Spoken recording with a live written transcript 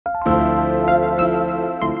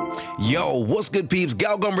What's good, peeps?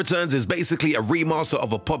 Galgun Returns is basically a remaster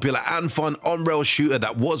of a popular and fun on-rail shooter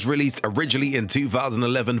that was released originally in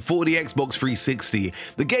 2011 for the Xbox 360.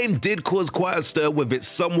 The game did cause quite a stir with its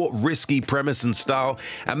somewhat risky premise and style,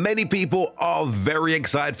 and many people are very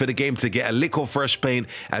excited for the game to get a lick of fresh paint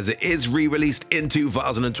as it is re-released in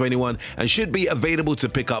 2021 and should be available to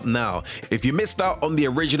pick up now. If you missed out on the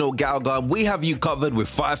original Galgun, we have you covered with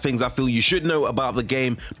 5 things I feel you should know about the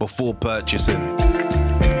game before purchasing.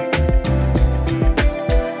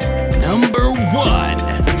 Number 1.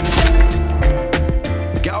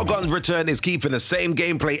 Galgun's Return is keeping the same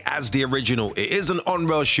gameplay as the original. It is an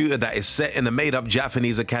on-rail shooter that is set in a made-up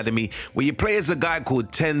Japanese academy where you play as a guy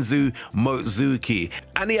called Tenzu Mozuki,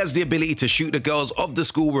 and he has the ability to shoot the girls of the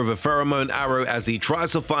school with a pheromone arrow as he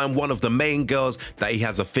tries to find one of the main girls that he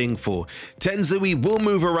has a thing for. Tenzui will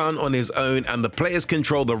move around on his own, and the players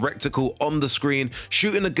control the reticle on the screen,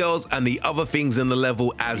 shooting the girls and the other things in the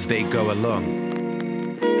level as they go along.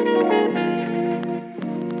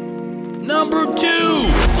 Number 2.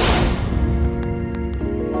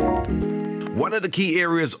 One of the key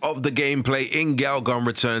areas of the gameplay in Galgun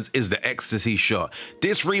Returns is the ecstasy shot.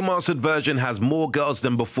 This remastered version has more girls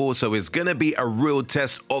than before, so it's gonna be a real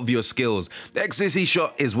test of your skills. The ecstasy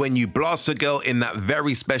shot is when you blast a girl in that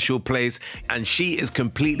very special place and she is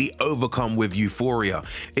completely overcome with euphoria.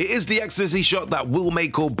 It is the ecstasy shot that will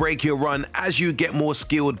make or break your run as you get more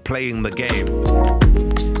skilled playing the game.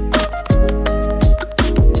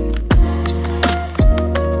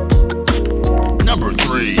 Number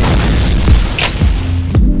 3.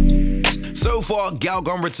 So far,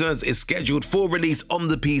 Galgun Returns is scheduled for release on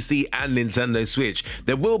the PC and Nintendo Switch.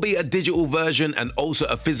 There will be a digital version and also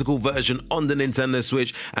a physical version on the Nintendo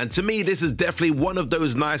Switch, and to me this is definitely one of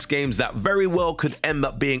those nice games that very well could end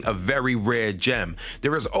up being a very rare gem.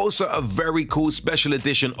 There is also a very cool special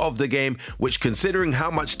edition of the game, which, considering how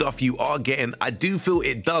much stuff you are getting, I do feel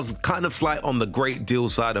it does kind of slide on the great deal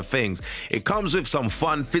side of things. It comes with some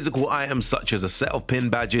fun physical items such as a set of pin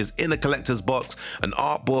badges in a collector's box, an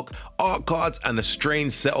art book, art cards, and a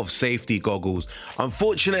strange set of safety goggles.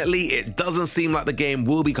 Unfortunately, it doesn't seem like the game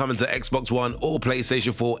will be coming to Xbox One or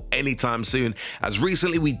PlayStation 4 anytime soon, as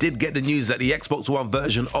recently we did get the news that the Xbox One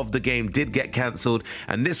version of the game did get cancelled,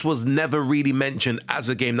 and this was never really mentioned as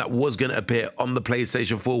a game that was going to appear on the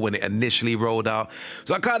PlayStation 4 when it initially rolled out.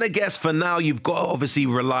 So I kind of guess for now you've got to obviously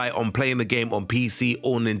rely on playing the game on PC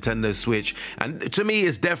or Nintendo Switch, and to me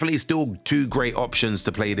it's definitely still 2 great options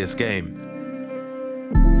to play this game.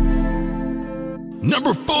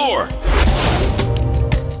 Number 4.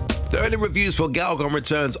 The early reviews for Galgun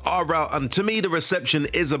Returns are out, and to me the reception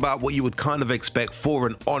is about what you would kind of expect for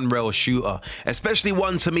an on-rail shooter, especially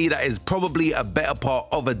one to me that is probably a better part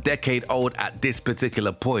of a decade old at this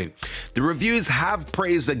particular point. The reviews have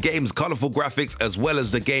praised the game's colorful graphics as well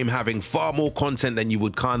as the game having far more content than you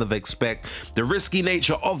would kind of expect. The risky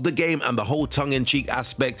nature of the game and the whole tongue-in-cheek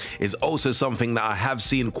aspect is also something that I have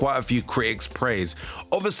seen quite a few critics praise.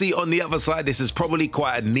 Obviously, on the other side, this is probably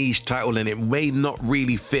quite a niche title and it may not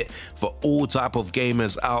really fit for all type of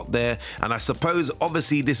gamers out there, and I suppose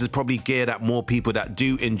obviously this is probably geared at more people that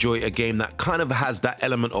do enjoy a game that kind of has that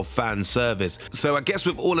element of fan service. So I guess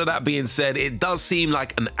with all of that being said, it does seem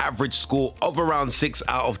like an average score of around 6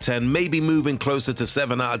 out of 10, maybe moving closer to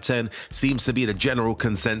 7 out of 10 seems to be the general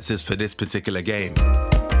consensus for this particular game.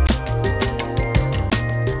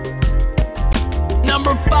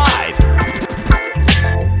 Number 5.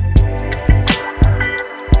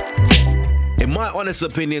 In my honest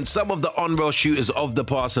opinion, some of the on-rail shooters of the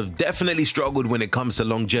past have definitely struggled when it comes to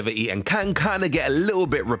longevity and can kind of get a little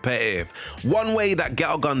bit repetitive. One way that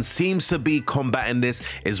Galgun seems to be combating this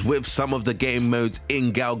is with some of the game modes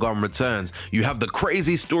in Galgun Returns. You have the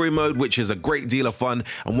crazy story mode, which is a great deal of fun,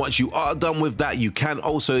 and once you are done with that, you can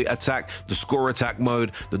also attack the score attack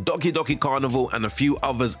mode, the Doki Doki Carnival, and a few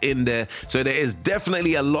others in there, so there is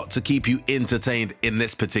definitely a lot to keep you entertained in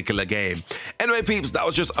this particular game. Anyway, peeps, that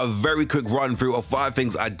was just a very quick run through of 5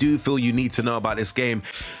 things I do feel you need to know about this game.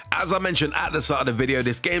 As I mentioned at the start of the video,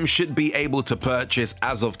 this game should be able to purchase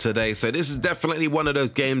as of today, so this is definitely one of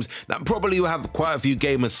those games that probably will have quite a few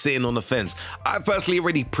gamers sitting on the fence. I personally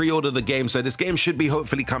already pre-ordered the game, so this game should be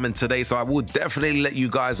hopefully coming today, so I will definitely let you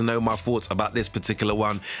guys know my thoughts about this particular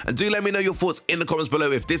one, and do let me know your thoughts in the comments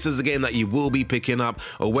below if this is a game that you will be picking up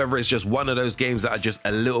or whether it's just one of those games that are just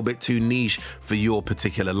a little bit too niche for your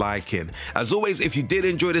particular liking. As always, if you did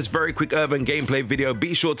enjoy this very quick urban gameplay video,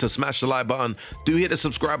 be sure to smash the like button, do hit the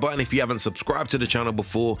subscribe button if you haven't subscribed to the channel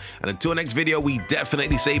before, and until next video, we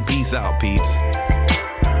definitely say peace out, peeps.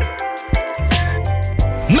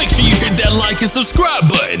 Make sure you hit that like and subscribe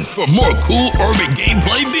button for more cool urban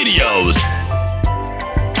gameplay videos.